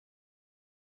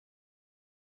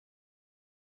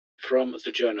From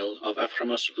the Journal of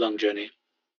Aframos Longjourney,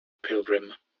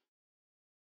 Pilgrim.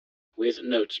 With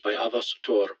notes by Avos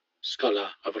Tor, scholar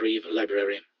of Reeve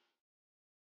Library.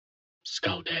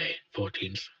 Skalday,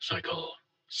 14th cycle,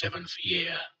 7th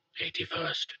year,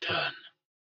 81st turn.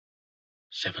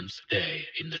 7th day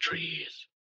in the trees.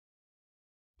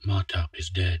 Martap is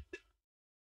dead.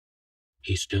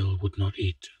 He still would not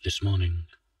eat this morning,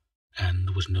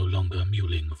 and was no longer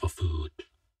mewling for food.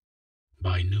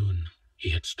 By noon he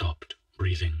had stopped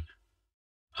breathing.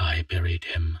 I buried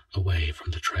him away from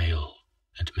the trail,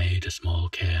 and made a small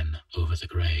cairn over the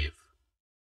grave.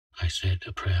 I said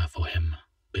a prayer for him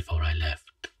before I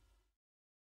left.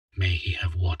 May he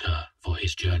have water for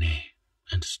his journey,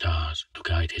 and stars to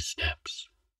guide his steps.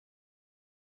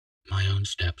 My own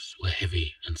steps were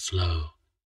heavy and slow.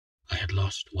 I had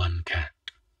lost one cat,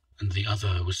 and the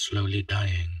other was slowly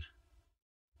dying.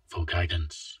 For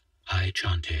guidance, I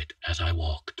chanted as I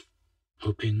walked,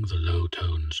 hoping the low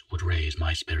tones would raise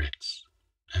my spirits,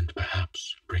 and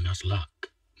perhaps bring us luck,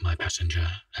 my passenger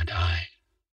and I.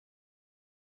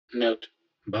 Note: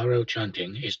 Barrow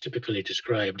chanting is typically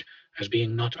described as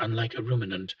being not unlike a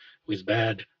ruminant with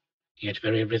bad, yet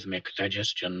very rhythmic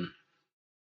digestion.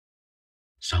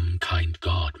 Some kind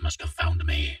god must have found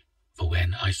me, for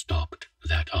when I stopped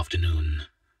that afternoon,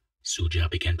 Suja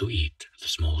began to eat the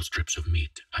small strips of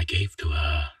meat I gave to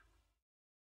her.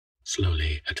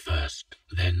 Slowly at first,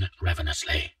 then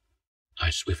ravenously,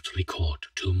 I swiftly caught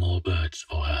 2 more birds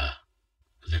for her,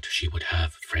 that she would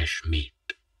have fresh meat.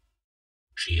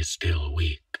 She is still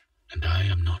weak, and I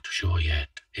am not sure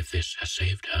yet if this has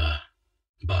saved her,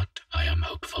 but I am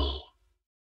hopeful.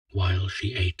 While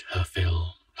she ate her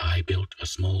fill, I built a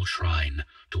small shrine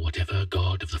to whatever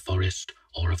god of the forest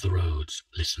or of the roads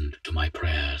listened to my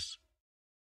prayers.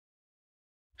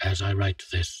 As I write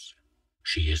this,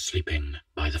 she is sleeping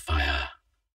by the fire.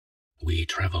 We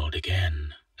traveled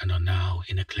again, and are now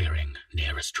in a clearing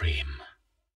near a stream.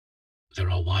 There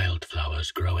are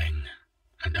wildflowers growing,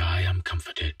 and I am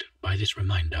comforted by this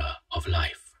reminder of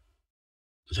life,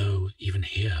 though even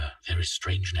here there is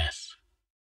strangeness.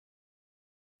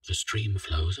 The stream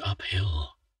flows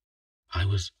uphill. I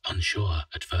was unsure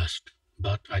at first,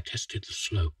 but I tested the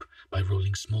slope by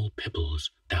rolling small pebbles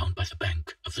down by the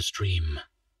bank of the stream,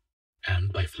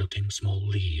 and by floating small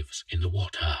leaves in the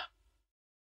water.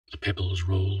 The pebbles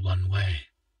roll one way,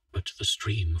 but the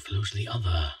stream flows the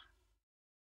other.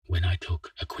 When I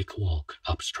took a quick walk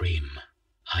upstream,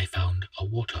 I found a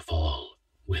waterfall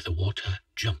where the water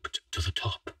jumped to the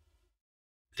top.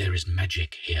 There is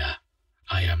magic here,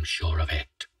 I am sure of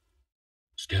it.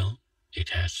 Still, it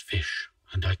has fish,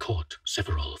 and I caught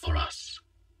several for us.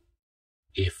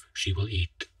 If she will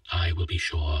eat, I will be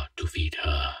sure to feed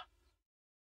her.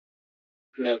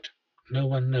 Note: no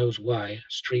one knows why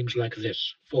streams like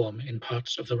this form in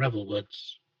parts of the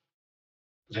Ravelwoods.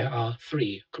 There are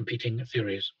 3 competing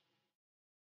theories.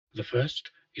 The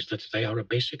first is that they are a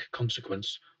basic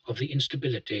consequence of the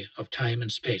instability of time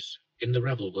and space in the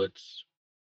Ravelwoods.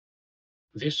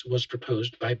 This was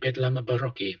proposed by Bedlam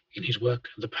Barocki in his work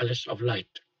The Palace of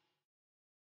Light.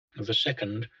 The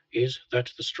second is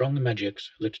that the strong magics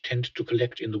that tend to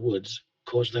collect in the woods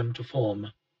cause them to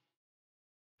form.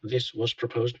 This was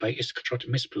proposed by Isktrot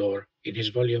Misplore in his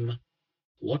volume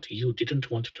What You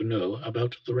Didn't Want to Know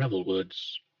About the Ravelwoods,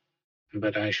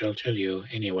 but I shall tell you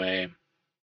anyway.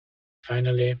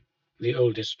 Finally, the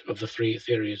oldest of the 3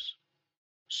 theories,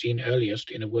 seen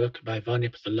earliest in a work by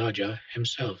Varnip the Larger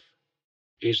himself,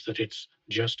 is that it's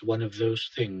just one of those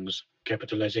things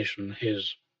capitalization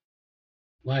is.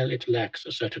 While it lacks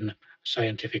a certain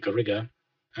scientific rigor,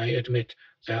 I admit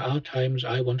there are times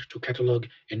I want to catalogue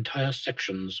entire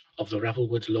sections of the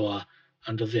Ravelwoods lore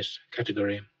under this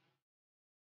category.